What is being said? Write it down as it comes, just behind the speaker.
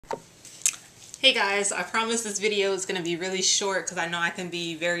Hey guys, I promise this video is going to be really short because I know I can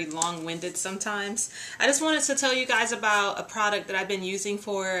be very long-winded sometimes. I just wanted to tell you guys about a product that I've been using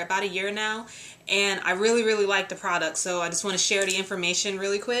for about a year now, and I really like the product, so I just want to share the information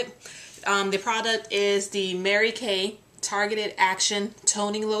really quick. The product is the Mary Kay Targeted Action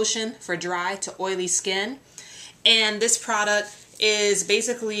Toning Lotion for dry to oily skin, and this product is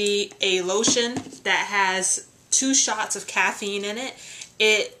basically a lotion that has 2 shots of caffeine in it.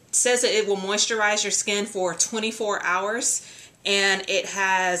 It says that it will moisturize your skin for 24 hours, and it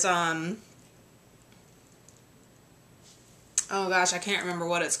has oh gosh, I can't remember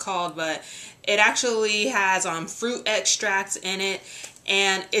what it's called, but it actually has fruit extracts in it,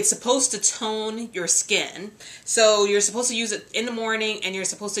 and it's supposed to tone your skin. So you're supposed to use it in the morning and you're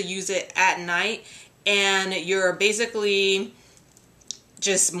supposed to use it at night, and you're basically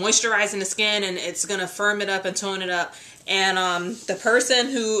just moisturizing the skin, and it's gonna firm it up and tone it up. And the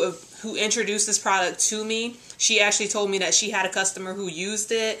person who introduced this product to me, she actually told me that she had a customer who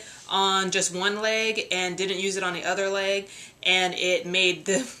used it on just one leg and didn't use it on the other leg, and it made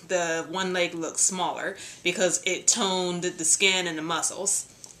the one leg look smaller because it toned the skin and the muscles.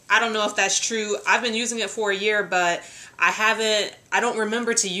 I don't know if that's true. I've been using it for a year, but I don't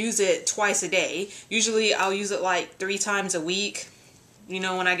remember to use it twice a day. Usually I'll use it like 3 times a week, you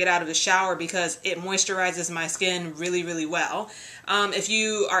know, when I get out of the shower, because it moisturizes my skin really well. If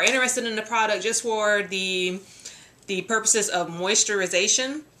you are interested in the product just for the purposes of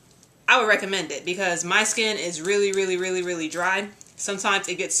moisturization, I would recommend it because my skin is really dry. Sometimes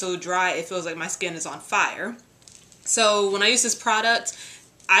it gets so dry it feels like my skin is on fire. So when I use this product,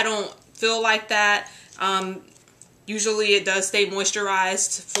 I don't feel like that. Usually it does stay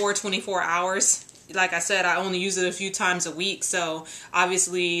moisturized for 24 hours. Like I said, I only use it a few times a week, so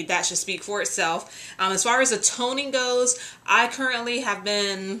obviously that should speak for itself. As far as the toning goes, I currently have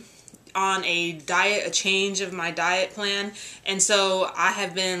been on a change of my diet plan, and so I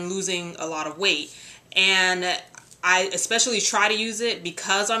have been losing a lot of weight. And I especially try to use it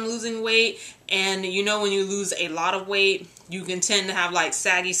because I'm losing weight, and you know, when you lose a lot of weight, you can tend to have like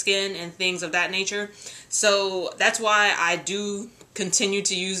saggy skin and things of that nature. So that's why I do continue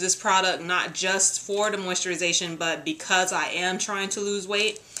to use this product, not just for the moisturization, but because I am trying to lose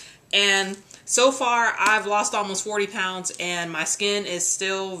weight. And so far I've lost almost 40 pounds and my skin is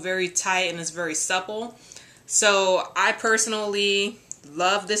still very tight and it's very supple. So I personally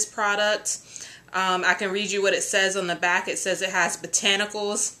love this product. I can read you what it says on the back. It says it has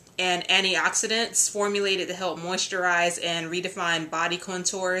botanicals and antioxidants formulated to help moisturize and redefine body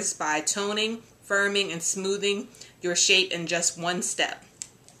contours by toning, firming, and smoothing your shape in just one step.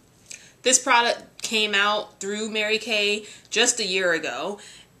 This product came out through Mary Kay just a year ago,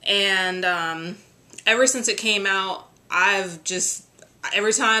 and ever since it came out,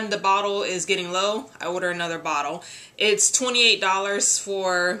 every time the bottle is getting low, I order another bottle. It's $28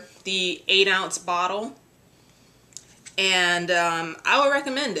 for the 8-ounce bottle, and I would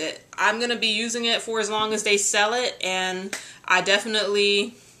recommend it. I'm going to be using it for as long as they sell it, and I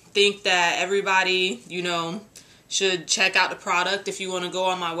definitely think that everybody, you know, should check out the product. If you want to go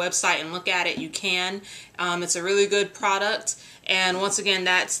on my website and look at it, you can. It's a really good product. And once again,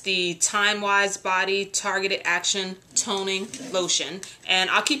 that's the Time-Wise Body Targeted Action Toning Lotion. And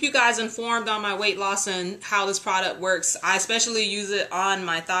I'll keep you guys informed on my weight loss and how this product works. I especially use it on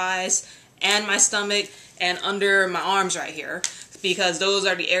my thighs and my stomach and under my arms right here, because those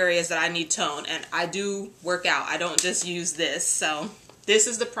are the areas that I need tone. And I do work out. I don't just use this. So this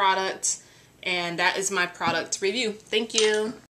is the product, and that is my product review. Thank you.